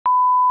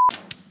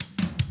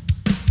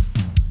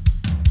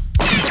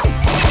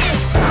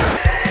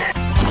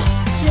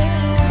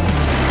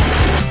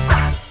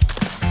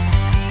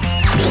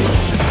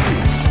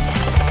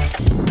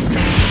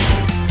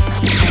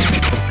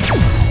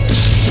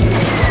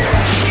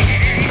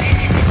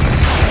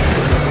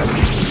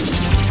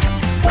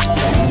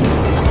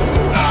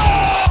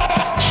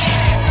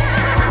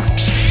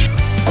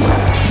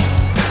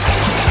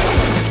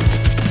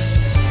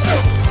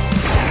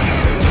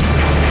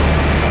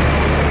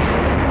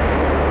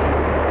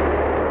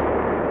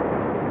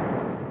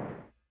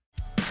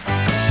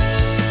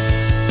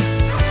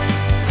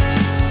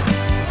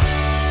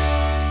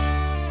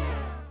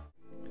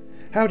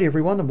Howdy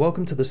everyone and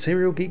welcome to the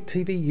Serial Geek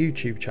TV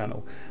YouTube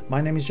channel. My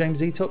name is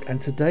James Eatock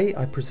and today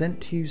I present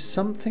to you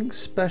something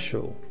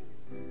special.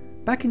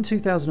 Back in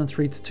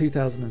 2003 to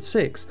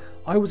 2006,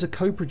 I was a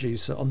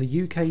co-producer on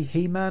the UK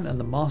He-Man and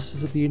the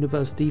Masters of the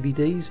Universe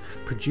DVDs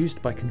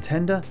produced by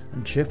Contender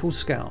and Cheerful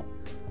Scout.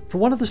 For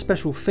one of the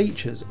special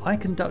features, I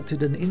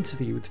conducted an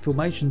interview with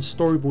Filmation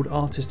storyboard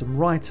artist and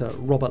writer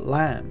Robert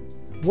Lamb.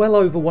 Well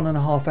over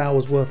 1.5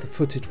 hours worth of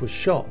footage was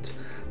shot,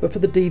 but for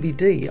the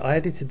DVD I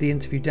edited the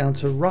interview down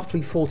to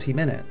roughly 40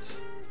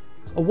 minutes.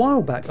 A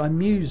while back I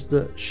mused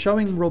that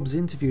showing Rob's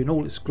interview in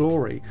all its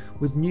glory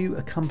with new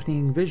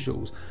accompanying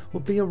visuals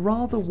would be a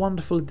rather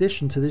wonderful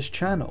addition to this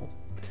channel.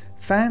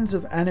 Fans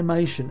of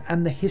animation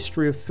and the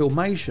history of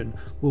Filmation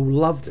will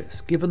love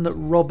this, given that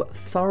Rob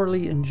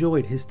thoroughly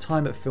enjoyed his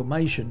time at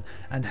Filmation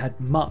and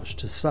had much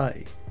to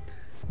say.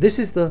 This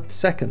is the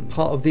second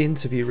part of the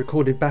interview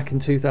recorded back in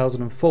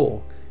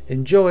 2004.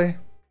 Enjoy!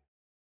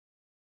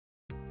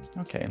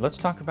 Okay, let's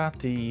talk about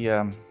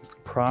the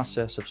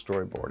process of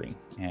storyboarding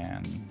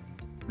and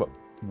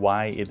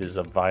why it is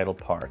a vital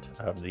part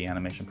of the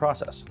animation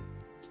process.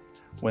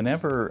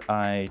 Whenever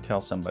I tell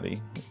somebody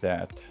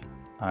that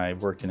I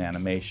worked in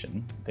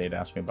animation, they'd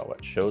ask me about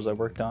what shows I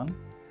worked on,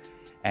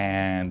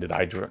 and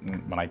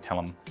when I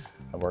tell them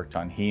I worked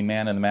on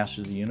He-Man and the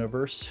Masters of the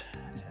Universe,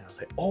 they'll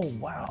say, "Oh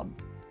wow,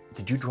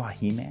 did you draw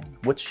He-Man?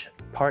 Which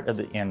part of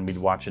the..." And we'd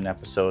watch an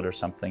episode or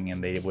something,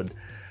 and they would,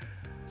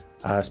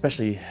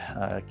 especially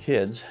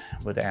kids,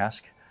 would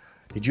ask,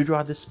 "Did you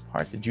draw this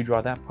part? Did you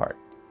draw that part?"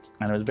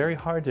 And it was very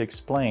hard to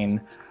explain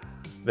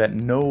that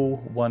no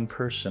one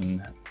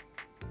person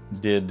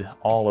did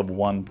all of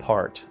one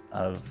part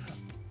of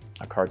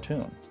a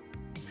cartoon.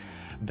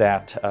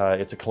 That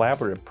it's a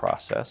collaborative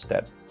process,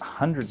 that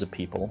hundreds of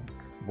people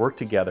work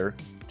together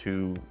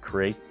to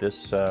create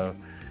this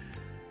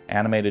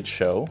animated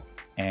show,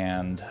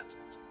 and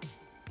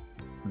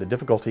the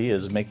difficulty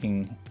is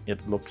making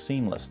it look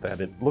seamless,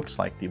 that it looks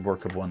like the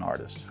work of one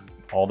artist.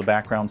 All the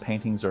background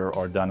paintings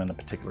are done in a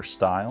particular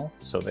style,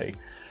 so they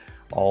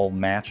all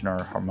match and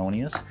are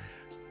harmonious.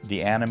 The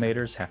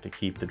animators have to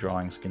keep the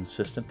drawings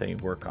consistent. They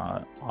work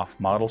off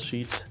model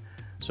sheets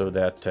so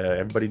that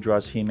everybody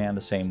draws He-Man the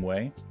same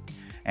way.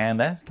 And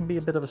that can be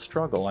a bit of a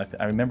struggle.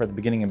 I remember at the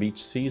beginning of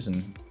each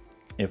season,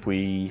 if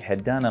we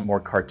had done a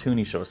more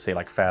cartoony show, say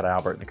like Fat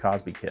Albert and the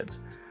Cosby Kids,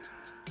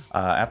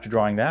 after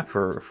drawing that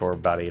for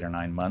about 8 or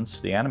 9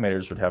 months, the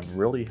animators would have a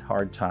really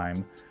hard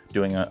time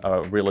doing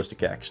a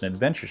realistic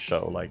action-adventure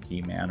show like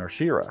He-Man or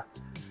She-Ra,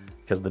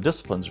 because the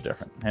disciplines are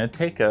different. And it'd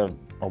take a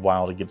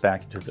while to get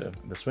back into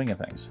the swing of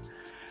things.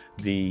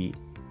 The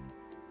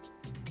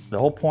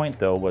whole point,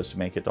 though, was to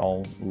make it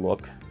all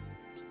look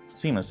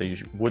seamless, so you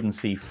wouldn't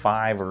see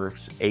 5 or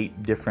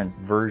 8 different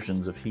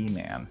versions of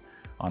He-Man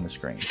on the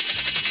screen.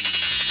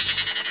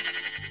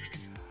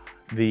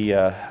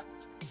 The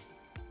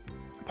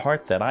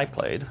part that I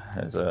played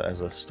as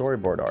a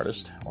storyboard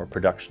artist or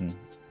production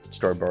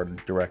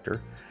storyboard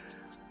director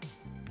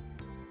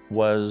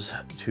was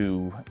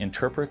to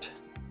interpret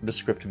the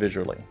script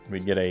visually.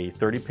 We'd get a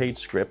 30-page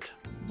script,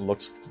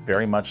 looks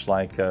very much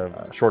like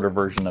a shorter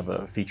version of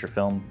a feature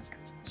film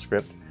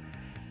script,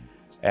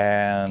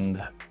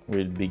 and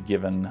we'd be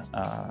given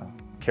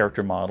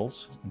character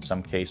models in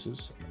some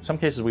cases. In some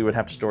cases we would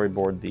have to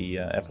storyboard the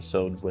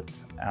episode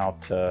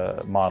without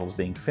models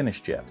being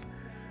finished yet,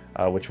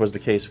 which was the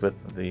case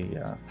with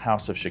the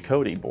House of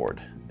Shakoti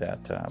board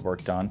that I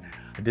worked on.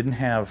 I didn't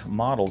have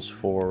models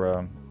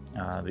for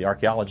the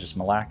archaeologist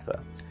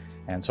Malaktha,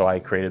 and so I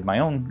created my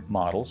own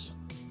models,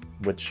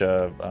 which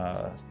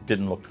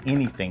didn't look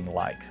anything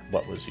like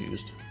what was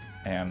used.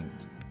 And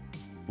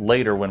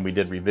later, when we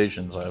did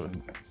revisions,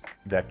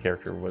 that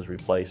character was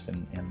replaced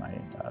in my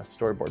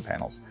storyboard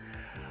panels.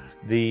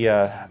 The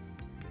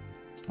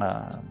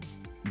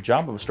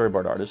job of a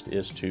storyboard artist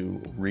is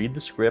to read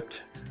the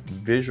script,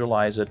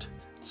 visualize it,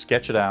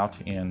 sketch it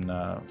out in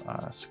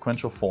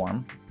sequential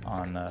form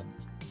on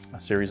a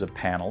series of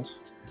panels,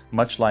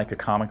 much like a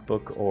comic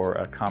book or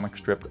a comic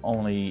strip,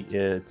 only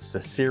it's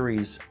a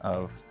series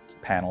of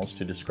panels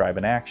to describe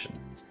an action.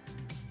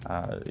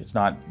 It's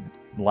not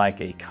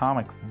like a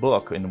comic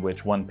book in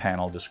which one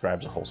panel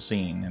describes a whole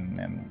scene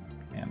and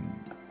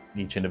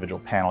each individual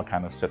panel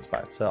kind of sits by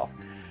itself.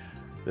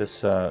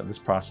 This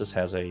process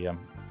has a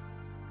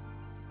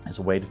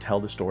way to tell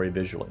the story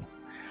visually.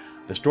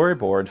 The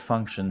storyboard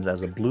functions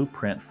as a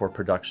blueprint for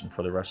production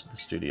for the rest of the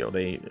studio.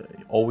 They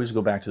always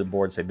go back to the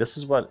board and say, this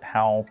is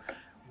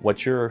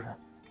what you're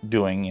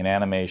doing in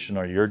animation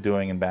or you're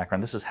doing in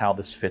background, this is how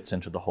this fits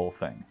into the whole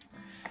thing.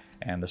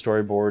 And the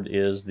storyboard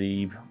is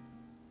the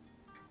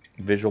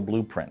visual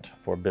blueprint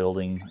for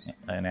building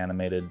an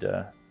animated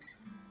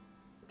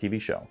TV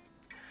show.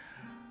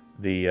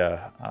 The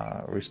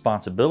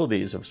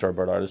responsibilities of a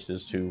storyboard artist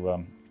is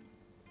to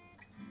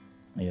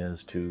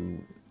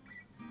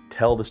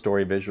tell the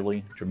story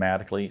visually,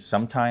 dramatically.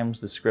 Sometimes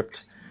the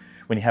script,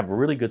 when you have a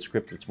really good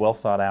script that's well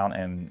thought out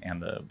and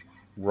the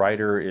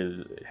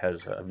writer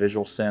has a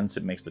visual sense,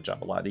 it makes the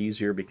job a lot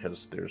easier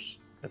because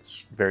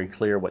it's very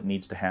clear what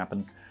needs to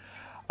happen.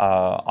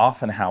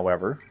 Often,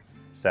 however,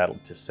 sadly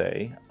to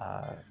say,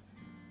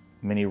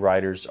 many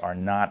writers are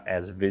not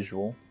as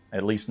visual,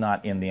 at least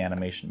not in the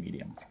animation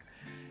medium.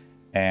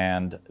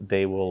 And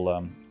they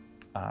will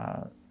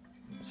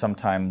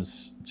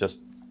sometimes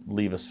just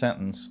leave a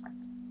sentence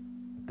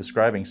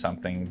describing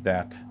something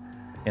that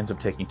ends up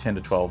taking 10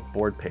 to 12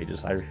 board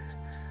pages.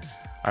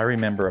 I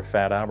remember a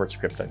Fat Albert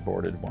script I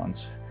boarded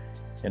once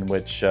in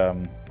which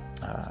the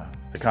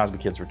Cosby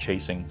Kids were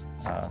chasing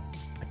a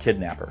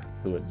kidnapper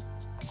who had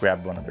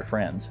grabbed one of their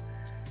friends.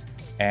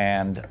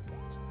 And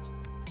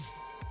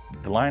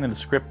the line in the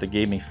script that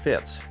gave me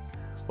fits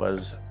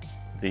was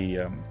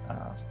the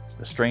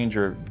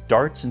stranger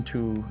darts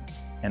into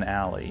an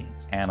alley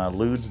and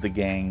eludes the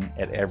gang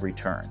at every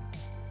turn.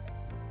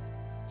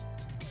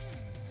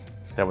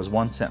 That was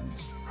one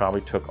sentence.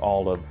 Probably took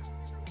all of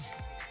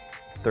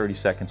 30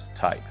 seconds to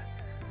type.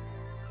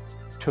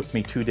 Took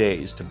me 2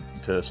 days to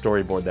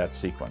storyboard that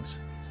sequence.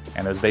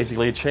 And it was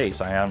basically a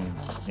chase. I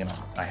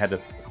had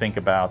to think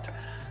about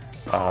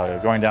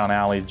going down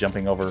alleys,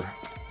 jumping over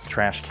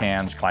trash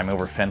cans, climbing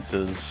over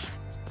fences,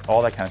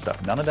 all that kind of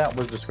stuff. None of that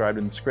was described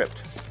in the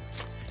script.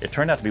 It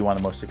turned out to be one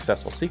of the most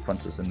successful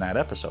sequences in that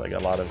episode. I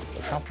got a lot of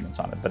compliments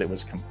on it, but it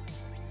was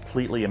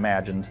completely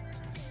imagined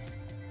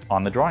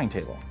on the drawing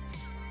table.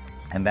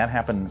 And that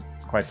happened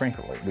quite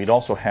frequently. We'd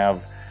also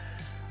have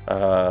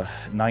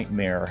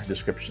nightmare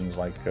descriptions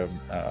like,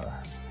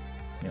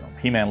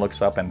 He-Man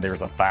looks up and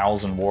there's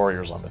 1,000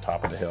 warriors on the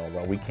top of the hill.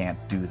 Well, we can't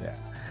do that.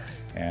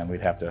 And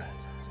we'd have to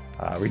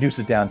reduce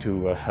it down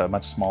to a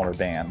much smaller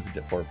band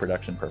for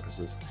production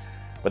purposes.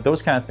 But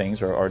those kind of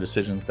things are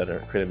decisions that are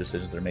creative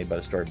decisions that are made by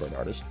the storyboard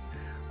artist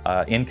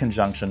in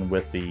conjunction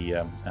with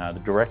the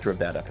director of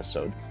that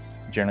episode.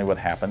 Generally what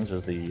happens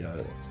is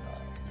the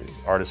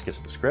artist gets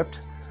the script,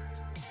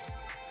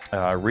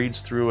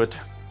 reads through it,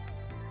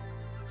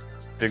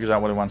 figures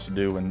out what he wants to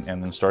do, and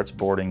then starts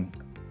boarding,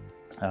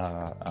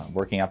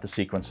 working out the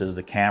sequences,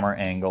 the camera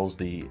angles.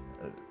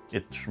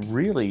 It's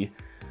really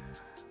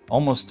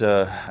almost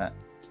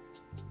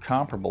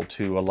comparable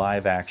to a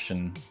live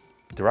action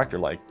director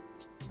like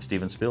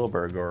Steven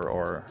Spielberg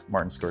or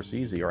Martin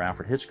Scorsese or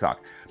Alfred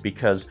Hitchcock,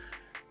 because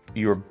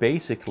you're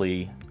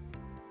basically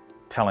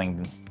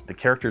telling the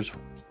characters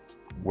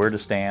where to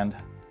stand,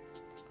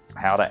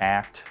 how to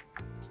act.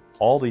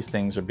 All these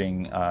things are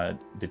being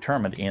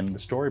determined in the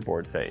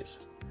storyboard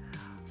phase.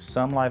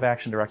 Some live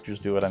action directors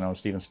do it. I know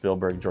Steven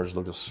Spielberg, George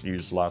Lucas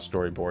used a lot of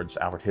storyboards.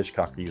 Alfred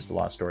Hitchcock used a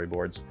lot of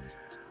storyboards.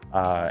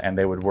 And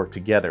they would work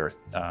together,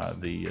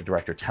 the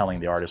director telling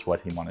the artist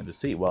what he wanted to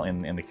see. Well,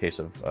 in the case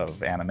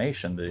of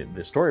animation,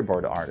 the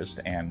storyboard artist,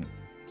 and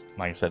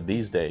like I said,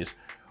 these days,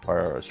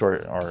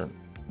 are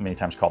many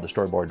times called the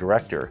storyboard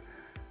director,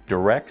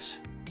 directs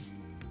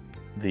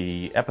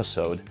the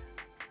episode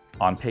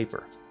on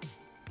paper.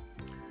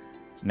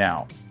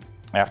 Now,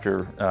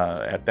 after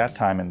at that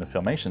time in the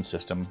Filmation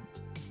system,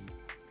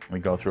 we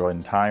go through an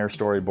entire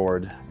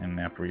storyboard, and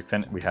after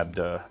we had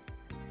a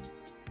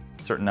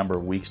certain number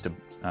of weeks to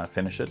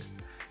finish it.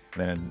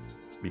 Then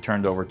it'd be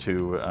turned over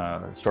to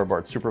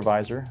storyboard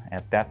supervisor.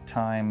 At that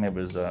time, it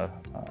was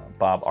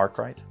Bob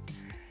Arkwright,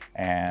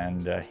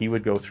 and he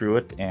would go through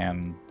it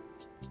and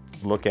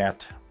look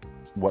at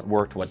what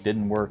worked, what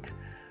didn't work.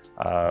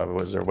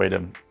 Was there a way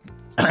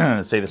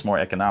to say this more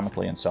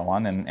economically, and so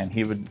on? And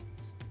he would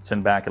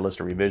send back a list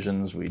of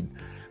revisions. We'd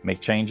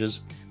make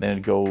changes. Then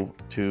it'd go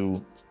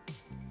to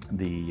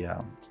the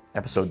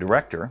episode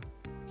director,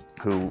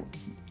 who,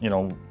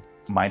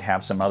 might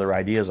have some other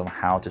ideas on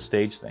how to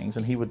stage things,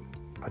 and he would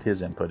put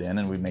his input in,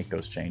 and we'd make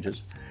those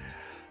changes.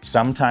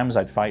 Sometimes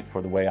I'd fight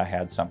for the way I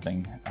had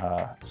something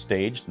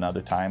staged, and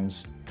other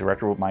times the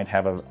director might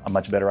have a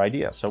much better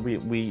idea. So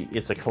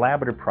it's a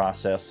collaborative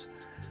process,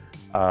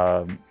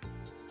 and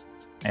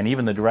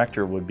even the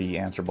director would be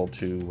answerable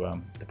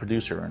to the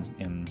producer.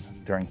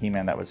 During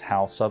He-Man, that was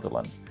Hal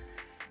Sutherland,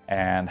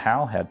 and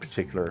Hal had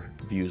particular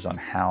views on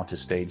how to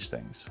stage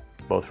things,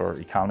 both for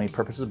economy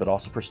purposes, but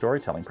also for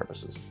storytelling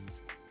purposes.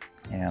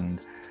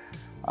 And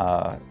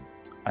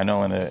I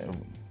know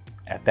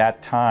at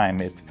that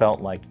time, it felt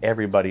like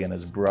everybody and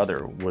his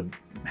brother would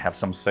have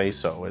some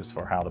say-so as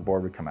for how the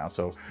board would come out.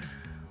 So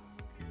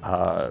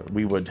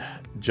we would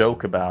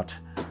joke about,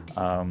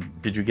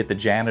 did you get the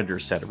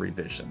janitor's set of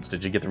revisions?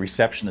 Did you get the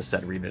receptionist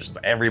set of revisions?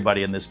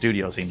 Everybody in this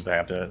studio seems to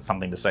have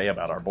something to say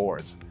about our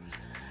boards.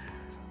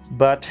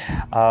 But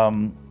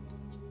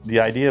the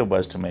idea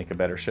was to make a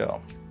better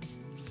show.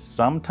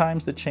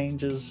 Sometimes the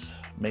changes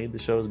made the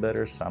shows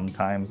better,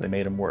 sometimes they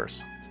made them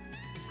worse.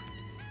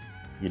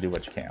 You do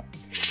what you can.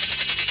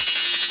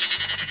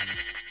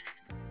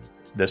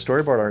 The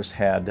storyboard artists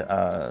had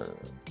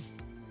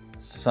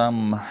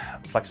some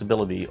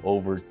flexibility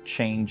over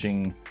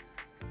changing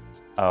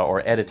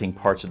or editing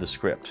parts of the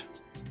script.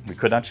 We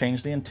could not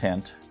change the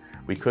intent.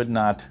 We could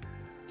not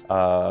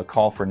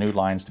call for new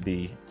lines to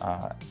be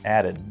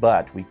added,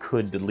 but we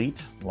could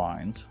delete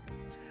lines.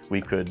 We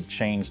could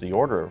change the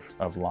order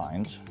of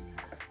lines.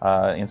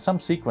 In some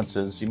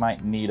sequences, you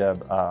might need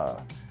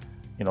a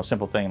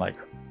simple thing like,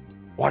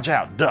 watch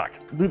out, duck,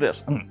 do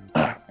this,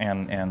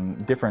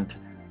 and different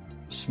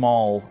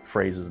small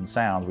phrases and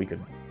sounds, we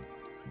could,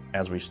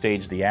 as we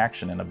staged the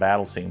action in a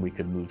battle scene, we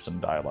could move some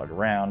dialogue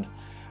around.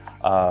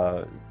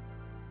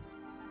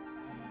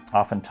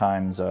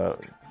 Oftentimes,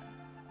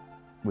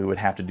 we would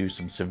have to do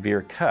some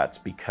severe cuts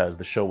because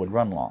the show would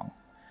run long.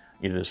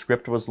 Either the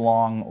script was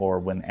long, or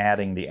when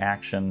adding the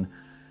action,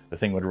 the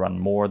thing would run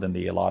more than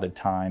the allotted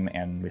time,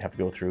 and we'd have to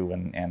go through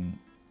and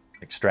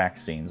extract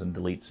scenes and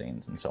delete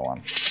scenes and so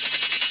on.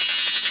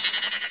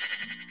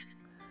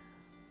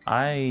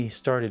 I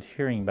started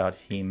hearing about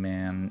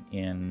He-Man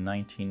in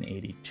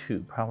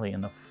 1982, probably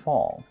in the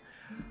fall.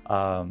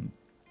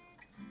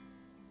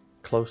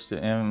 Close to,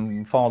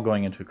 in fall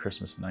going into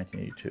Christmas of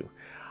 1982.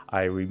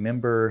 I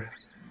remember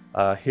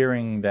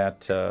hearing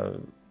that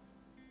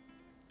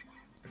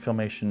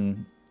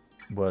Filmation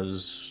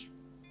was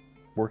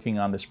working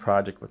on this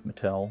project with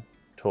Mattel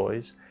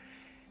Toys,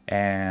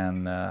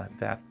 and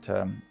that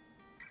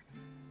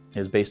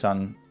is based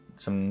on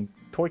some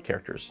toy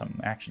characters, some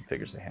action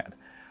figures they had.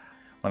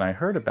 When I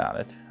heard about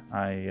it,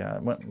 I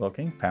went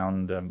looking,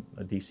 found a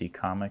DC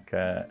comic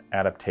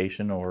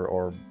adaptation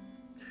or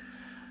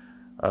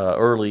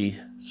early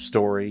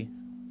story,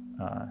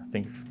 I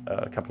think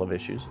a couple of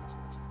issues.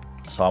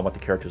 Saw what the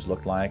characters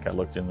looked like. I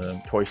looked in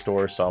the toy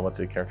store, saw what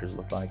the characters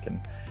looked like,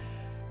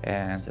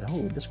 and said,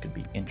 oh, this could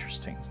be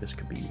interesting. This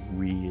could be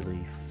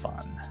really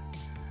fun.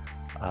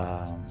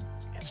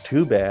 It's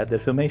too bad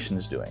that Filmation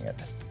is doing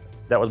it.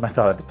 That was my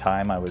thought at the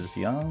time. I was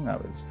young. I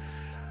was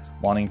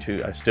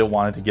I still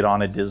wanted to get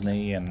on at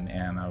Disney, and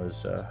I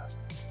was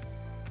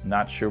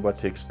not sure what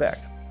to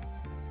expect.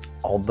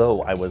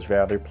 Although I was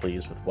rather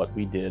pleased with what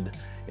we did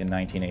in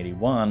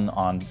 1981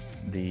 on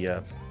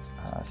the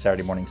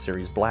Saturday morning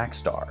series Black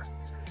Star,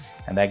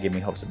 and that gave me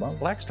hope. Well,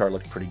 Black Star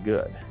looked pretty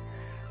good,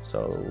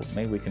 so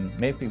maybe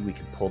we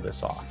can pull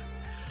this off.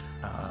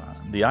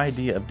 The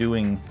idea of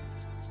doing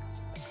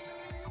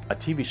a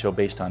TV show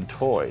based on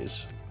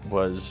toys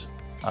was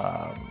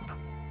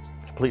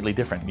completely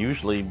different.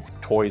 Usually,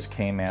 toys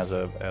came as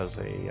a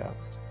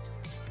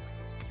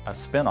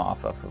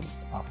spin-off of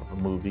a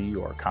movie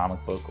or a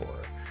comic book or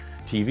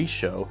a TV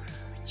show.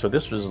 So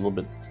this was a little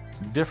bit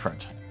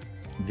different.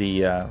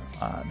 The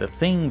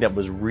thing that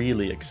was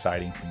really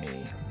exciting to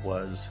me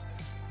was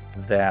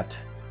that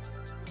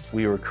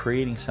we were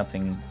creating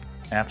something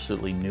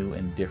absolutely new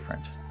and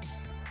different,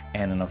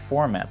 and in a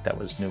format that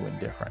was new and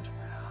different.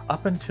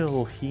 Up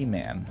until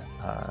He-Man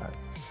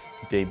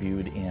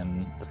debuted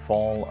in the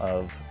fall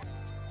of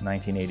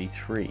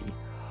 1983,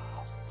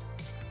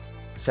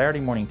 Saturday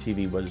morning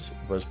TV was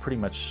pretty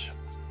much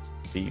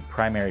the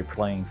primary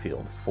playing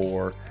field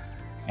for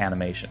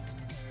animation.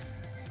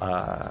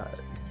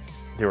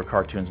 There were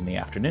cartoons in the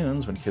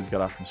afternoons when kids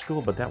got off from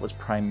school, but that was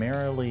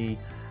primarily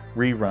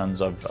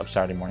reruns of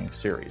Saturday morning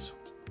series.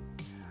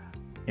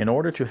 In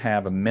order to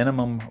have a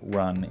minimum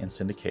run in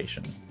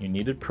syndication, you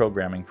needed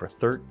programming for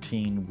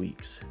 13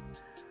 weeks.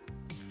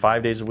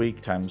 5 days a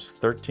week times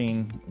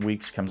 13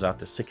 weeks comes out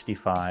to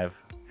 65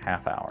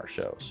 half-hour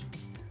shows.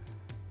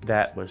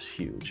 That was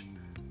huge.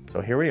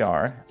 So here we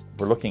are.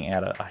 We're looking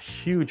at a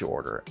huge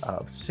order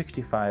of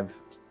 65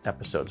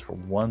 episodes for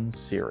one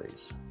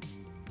series.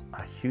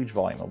 A huge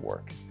volume of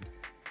work.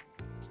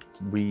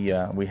 We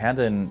had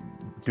to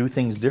do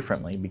things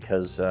differently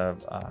because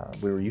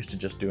we were used to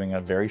just doing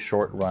a very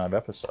short run of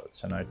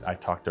episodes. And I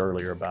talked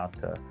earlier about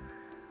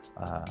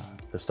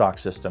the stock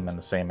system and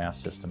the same ass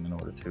system in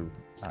order to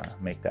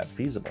make that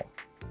feasible.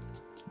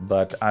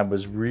 But I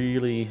was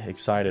really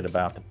excited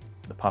about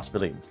the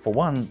possibility. For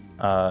one,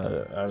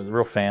 I was a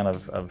real fan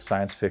of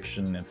science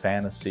fiction and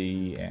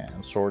fantasy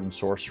and sword and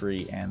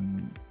sorcery,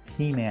 and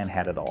He-Man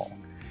had it all.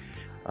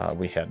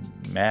 We had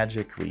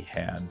magic, we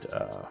had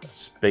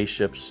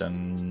spaceships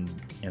and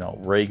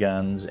ray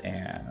guns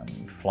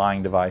and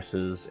flying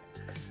devices.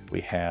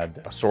 We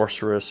had a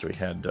sorceress, we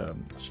had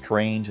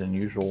strange and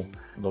unusual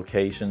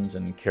locations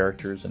and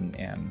characters, and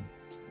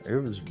it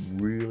was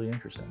really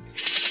interesting.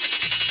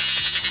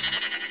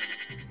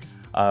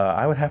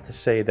 I would have to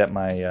say that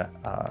my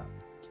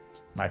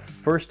my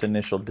first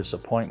initial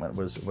disappointment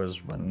was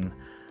when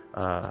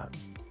the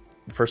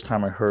first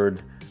time I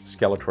heard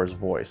Skeletor's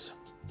voice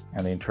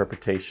and the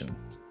interpretation.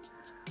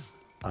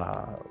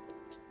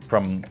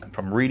 From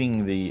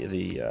reading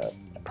the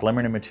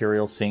preliminary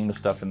material, seeing the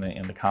stuff in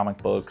the comic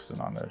books and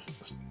on the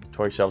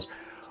toy shelves,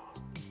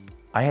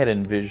 I had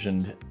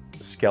envisioned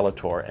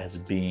Skeletor as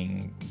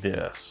being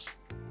this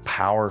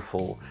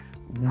powerful,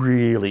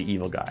 really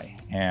evil guy,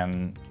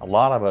 and a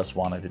lot of us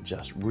wanted to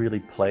just really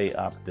play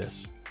up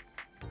this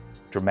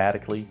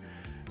dramatically,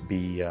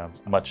 be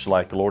much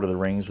like The Lord of the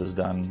Rings was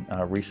done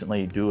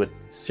recently, do it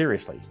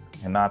seriously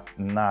and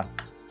not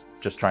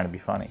just trying to be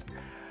funny.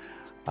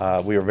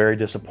 We were very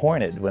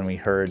disappointed when we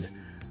heard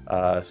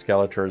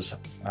Skeletor's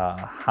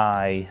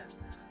high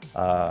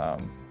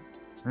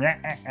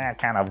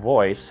kind of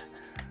voice,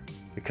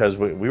 because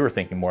we were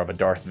thinking more of a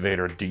Darth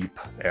Vader deep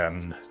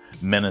and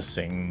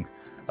menacing,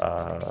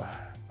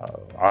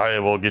 I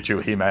will get you,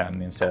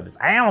 He-Man, instead of this,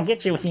 I will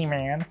get you,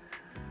 He-Man.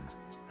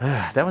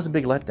 That was a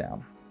big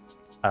letdown.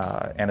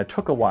 And it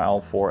took a while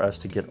for us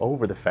to get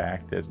over the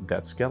fact that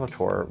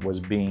Skeletor was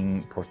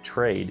being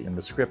portrayed in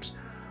the scripts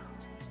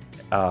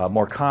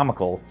more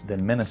comical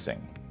than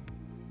menacing.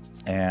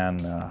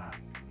 And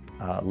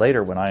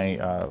later, when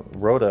I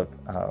wrote a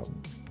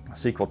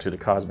sequel to The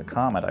Cosmic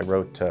Comet, I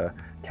wrote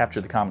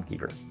Capture the Comet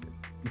Keeper.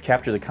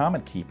 Capture the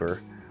Comet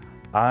Keeper,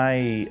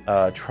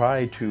 I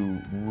tried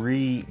to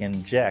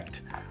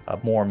re-inject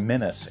more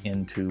menace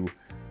into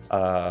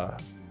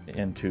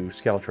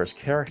Skeletor's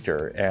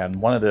character, and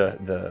one of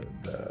the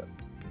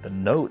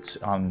notes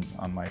on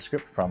my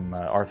script from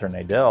Arthur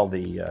Nadell,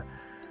 the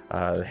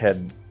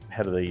head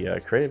of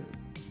the creative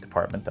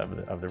department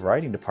of the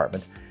writing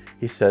department,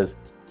 he says,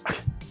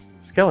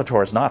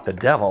 "Skeletor is not the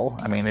devil."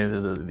 I mean,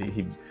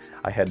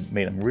 I had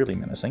made him really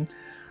menacing,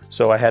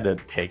 so I had to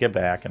take it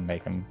back and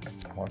make him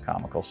more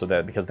comical,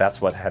 because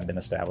that's what had been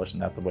established,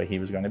 and that's the way he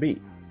was going to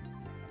be.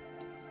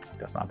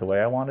 That's not the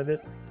way I wanted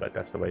it, but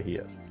that's the way he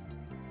is.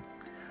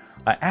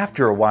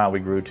 After a while, we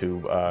grew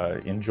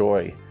to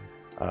enjoy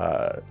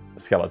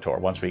Skeletor.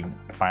 Once we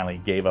finally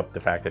gave up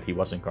the fact that he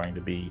wasn't going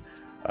to be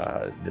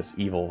this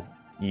evil,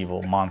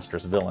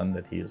 monstrous villain,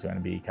 that he was going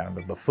to be kind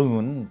of a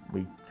buffoon,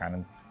 we kind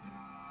of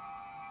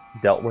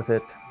dealt with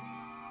it,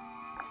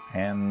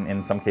 and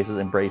in some cases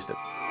embraced it.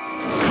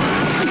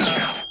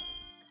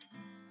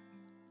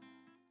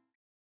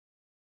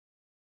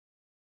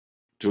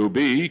 To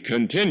be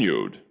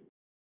continued.